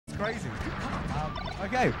crazy.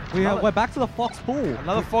 Okay, we're back to the Fox pool.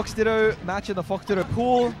 Another Fox Ditto match in the Fox Ditto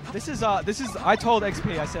pool. This is I told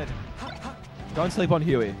XP, I said, don't sleep on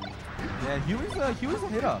Hughie. Yeah, Hughie's a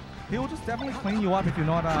hitter. He'll just definitely clean you up if you're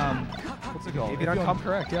not what's it called? If you don't come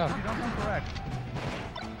correct, yeah. If you don't come correct.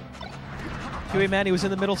 Hughie, man, he was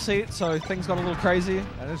in the middle seat, so things got a little crazy.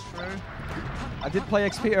 That is true. I did play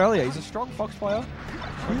XP earlier. He's a strong Fox player.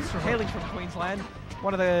 He's hailing from Queensland.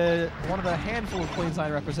 One of the handful of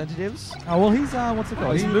Queensland representatives. Oh well, he's what's it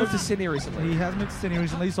called? He's moved to Sydney recently. He has moved to Sydney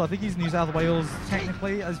recently, so I think he's New South Wales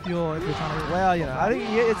technically. If you're trying to. Well, you know, I think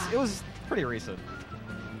it was pretty recent.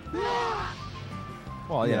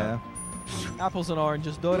 Well, yeah. Apples and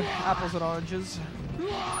oranges, dude. Apples and oranges.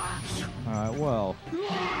 Alright, well.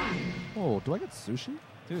 Oh, do I get sushi?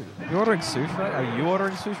 Dude, you're ordering sushi right now? Are you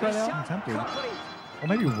ordering sushi right now? I'm tempted. Or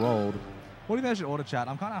maybe rolled. What do you think I should order, chat?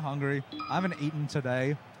 I'm kind of hungry. I haven't eaten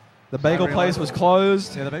today. The bagel place was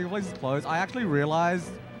closed. Yeah, the bagel place is closed. I actually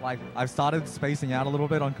realized, like, I've started spacing out a little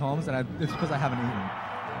bit on comms, and it's because I haven't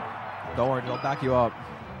eaten. Don't worry, I'll back you up.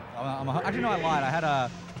 Actually, no, I lied. I had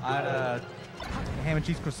a ham and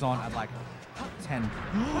cheese croissant at like 10.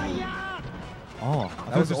 Oh,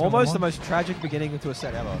 that was almost the most tragic beginning to a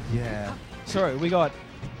set ever. Yeah. So we got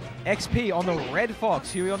XP on the red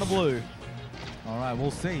Fox, Hughie on the blue. All right,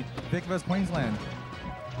 we'll see. Vic versus Queensland.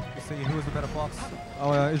 We'll see who is the better Fox.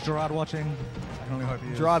 Oh, is Gerard watching? I can only hope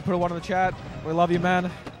he is. Gerard, put a 1 in the chat. We love you, man.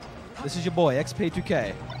 This is your boy,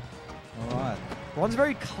 XP2K. All right. Ron's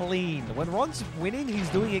very clean. When Ron's winning, he's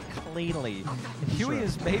doing it cleanly. Hughie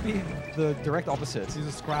is maybe the direct opposite. He's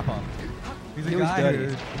a scrapper. He's a guy who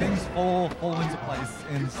things fall into place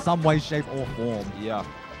in some way, shape, or form. Yeah,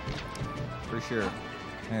 for sure.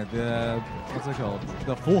 And what's it called?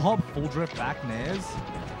 The full hop, full drift back nairs.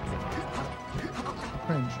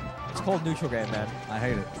 Cringe. It's called neutral game, man. I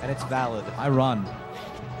hate it. And it's valid. I run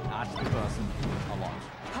at the person a lot.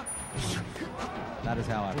 That is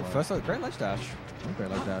how I play. First, great ledge dash. Great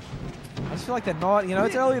ledge dash. I just feel like they're not, you know,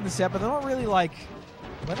 it's early in the set, but they're not really like,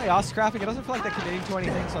 when they are scrapping, it doesn't feel like they're committing to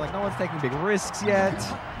anything, so like no one's taking big risks yet.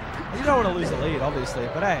 You don't want to lose the lead, obviously,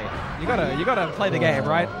 but hey, you gotta play the game,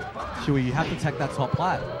 right? Hughie, you have to take that top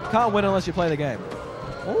plat. You can't win unless you play the game.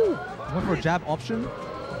 Oh, went for a jab option.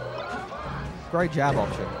 Great jab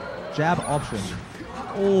option. Jab option.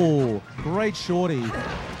 Oh, great shorty. Yeah.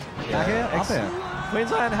 Back here, up there.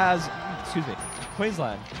 Queensland has,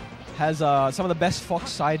 Queensland has some of the best Fox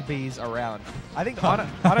side Bs around. I think,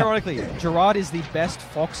 unironically, Gerard is the best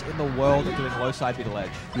Fox in the world at doing low side B to ledge.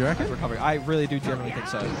 You reckon? Recovery. I really do generally think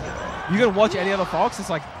so. You can watch any other Fox, it's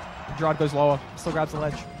like Gerard goes lower, still grabs the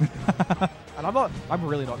ledge. And I'm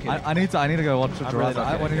really not kidding. I need to go watch Gerard.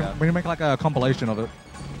 Really we need to make like a compilation of it.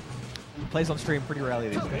 He plays on stream pretty rarely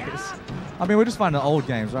these days. I mean, we're just finding old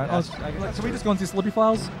games, right? Yeah, Can we just go into Slippy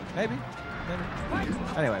files? Maybe.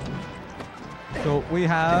 Anyway. So we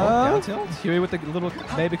have down tilt. Hughie with the little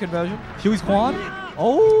maybe conversion. Hughie's Quan.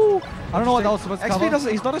 Oh, I don't know what that was supposed to cover.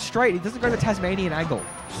 XP he's not a straight. He doesn't go to the Tasmanian angle.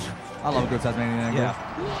 I love a good Tasmanian angle.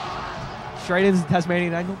 Yeah. Straight into the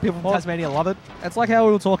Tasmanian angle. People from Tasmania love it. It's like how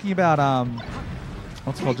we were talking about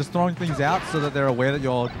what's it called? Just throwing things out so that they're aware that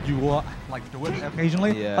you like do it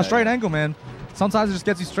occasionally. Yeah. A straight angle, man. Sometimes it just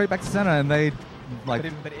gets you straight back to center, and they like.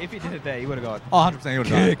 But if he did it there, he would have gone. Oh, 100%, he would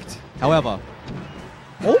have kicked. However,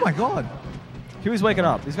 oh my God. Hughie's waking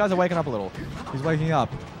up. These guys are waking up a little. He's waking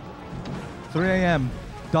up. 3 a.m.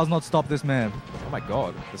 does not stop this man. Oh my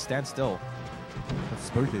God. The stand still. That's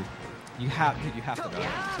spooky. You have to know.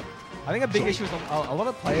 I think a big issue is a lot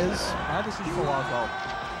of players, I had this issue for a while as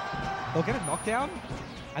well, they'll get a knockdown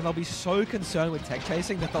and they'll be so concerned with tech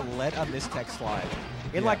chasing that they'll let a missed tech slide.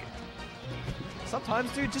 Like,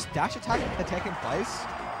 sometimes, dude, just dash attack the tech in place.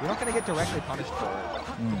 You're not going to get directly punished for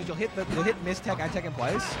it. Because you'll hit miss tech and tech in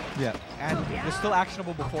place. Yeah. And you're still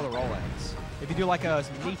actionable before the roll ends. If you do like a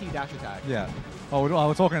meaty dash attack. Yeah. Oh,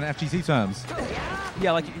 we're talking in FGC terms.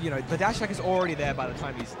 Yeah, like, you know, the dash attack is already there by the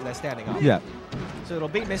time they're standing up. Yeah. So it'll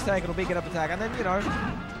beat miss tech, it'll beat get up attack, and then, you know,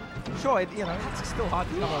 sure, it's still hard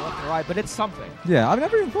to cover left and right, but it's something. Yeah, I've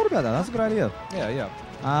never even thought about that. That's a good idea.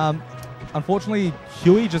 Yeah. Unfortunately,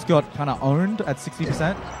 Hughie just got kind of owned at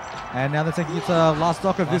 60%. And now they're taking it to last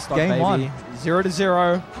stock of this game, baby. 1.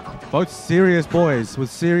 0-0. Both serious boys with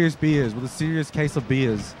serious beers, with a serious case of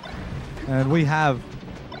beers. And we have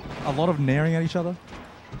a lot of naring at each other.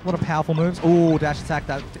 A lot of powerful moves. Oh, dash attack.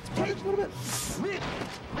 That gets punished a little bit.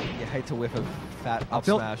 You hate to whiff a fat up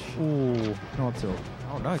tilt. Smash. Ooh, no up tilt.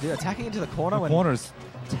 Oh no, dude. Attacking into the corner. The corner's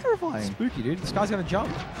terrifying. Spooky, dude. This guy's going to jump.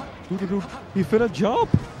 Dude. He finna jump.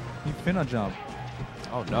 He finna jump.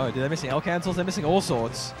 Oh no, dude, they're missing L cancels, they're missing all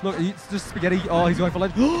sorts. Look, it's just spaghetti. Oh, he's going for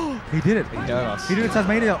ledge. He did it. He did us. He did it,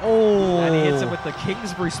 Tasmania. Oh. And he hits it with the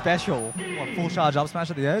Kingsbury special. What, full charge up smash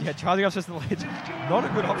at the edge? Yeah, charging up just the ledge. Not a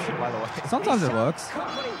good option, by the way. Sometimes it works.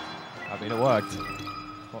 I mean, it worked.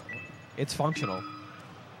 Well, it's functional.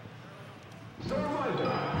 Whew.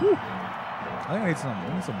 I think I need some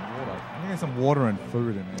water. I think I need some water and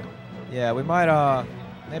food in here. Yeah, we might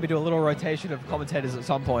maybe do a little rotation of commentators at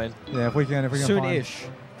some point. Yeah, if we can find. Soon-ish.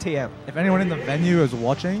 TM. If anyone in the venue is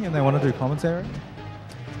watching and they want to do commentary,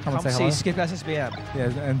 come and say see hello. Skip SSBM. Yeah,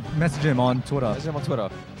 and message him on Twitter. Message him on Twitter.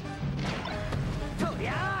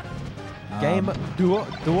 Game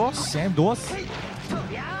Duos? Game Duos.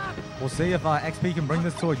 We'll see if XP can bring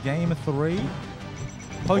this to a game 3.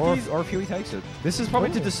 Pokies, or if Hughie takes it. This is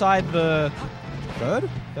probably to decide the third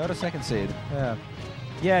or second seed. Yeah.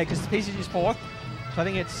 Yeah, because the PCG's 4th. So I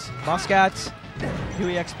think it's Muscat,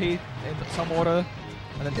 Hughie XP in some order,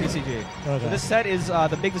 and then PCG. Okay. So this set is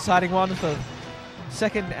the big deciding one for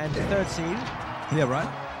second and third seed. Yeah, right.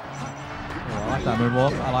 Oh, I like that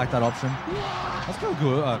moonwalk. I like that option. Let's go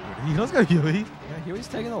good. Let's go Hughie. Yeah, Hughie's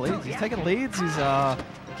taking the leads. He's taking leads. He's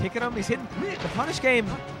kicking them. He's hitting the punish game.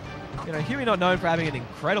 You know, Hughie not known for having an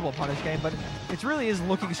incredible punish game, but it really is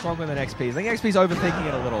looking stronger than XP. I think XP's overthinking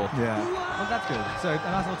it a little. Yeah. Well, that's good. So a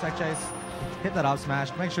nice little tech chase. Hit that up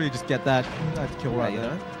smash. Make sure you just get that kill right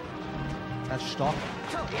there. That stock.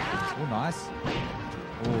 Oh, nice.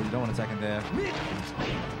 Oh, you don't want to take him there.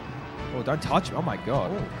 Oh, don't touch him. Oh, my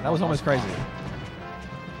God. Oh, that was almost crazy.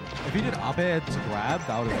 If he did up air to grab,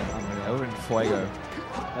 that would have been unreal. That would have been fuego.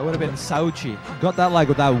 That would have been Sauchi. Got that like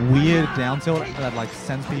with that weird down tilt that like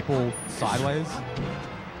sends people sideways.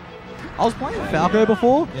 I was playing Falco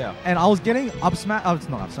before, yeah, and I was getting up smash. Oh, it's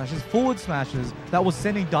not up smashes, forward smashes that was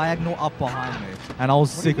sending diagonal up behind me, and I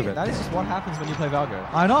was sick of it. That is just what happens when you play Falco.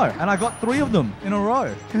 I know, and I got 3 of them in a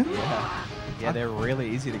row. Yeah, they're really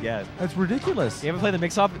easy to get. It's ridiculous. You ever play the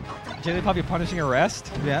mix-up? Jigglypuff, you're punishing a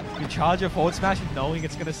rest. Yeah. You charge your forward smash knowing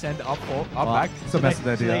it's going to send up back. It's a mess of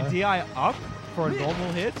their so they DI up for a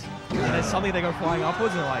normal hit, and then suddenly they go flying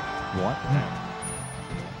upwards, and they're like, what?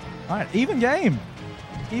 All right, even game.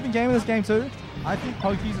 Even game in this game too. I think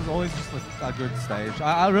Pokies is always just a good stage.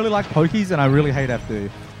 I really like Pokies, and I really hate FD.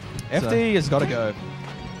 FD has got to go.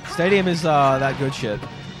 Stadium is that good shit.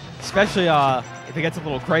 Especially if it gets a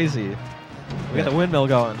little crazy. We got the windmill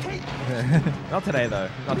going. Not today, though.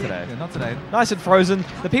 Not today. Yeah, not today. Nice and Frozen.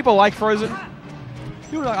 The people like Frozen.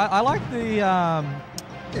 I like the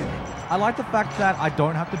I like the fact that I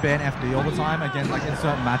don't have to ban FD all the time against like in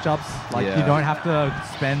certain matchups. Like you don't have to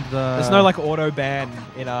spend the. There's no like auto ban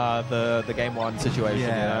in the game 1 situation.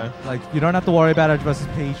 Yeah. You know? Like you don't have to worry about it versus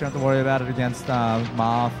Peach. You don't have to worry about it against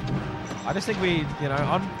Marth. I just think we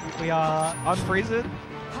unfreeze it.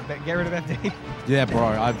 Get rid of FD. Yeah, bro,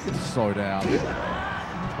 I'm so down.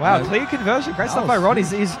 Wow, clear conversion. Great stuff by Ron.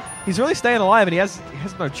 He's really staying alive, and he has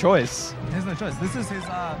no choice. He has no choice. This is his.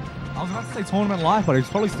 I was about to say tournament life, but he's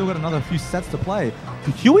probably still got another few sets to play.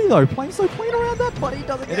 Hughie though, playing so clean around that, but he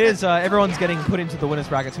doesn't. It is. Everyone's getting put into the winners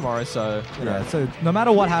bracket tomorrow, so you know. So no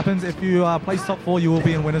matter what happens, if you place top 4, you will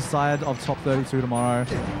be in winners side of top 32 tomorrow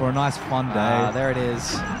for a nice fun day. There it is.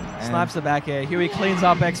 Snipes the back air. Hughie cleans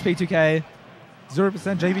up XP2K.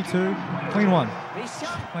 0% JV2. Clean one.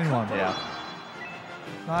 Clean one. Yeah.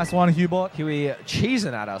 Nice one, Hughie. Hughie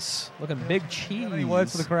cheesing at us. Looking big cheese. Any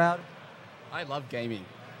words for the crowd? I love gaming.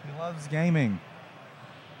 He loves gaming.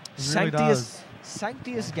 He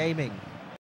Sanctius Gaming.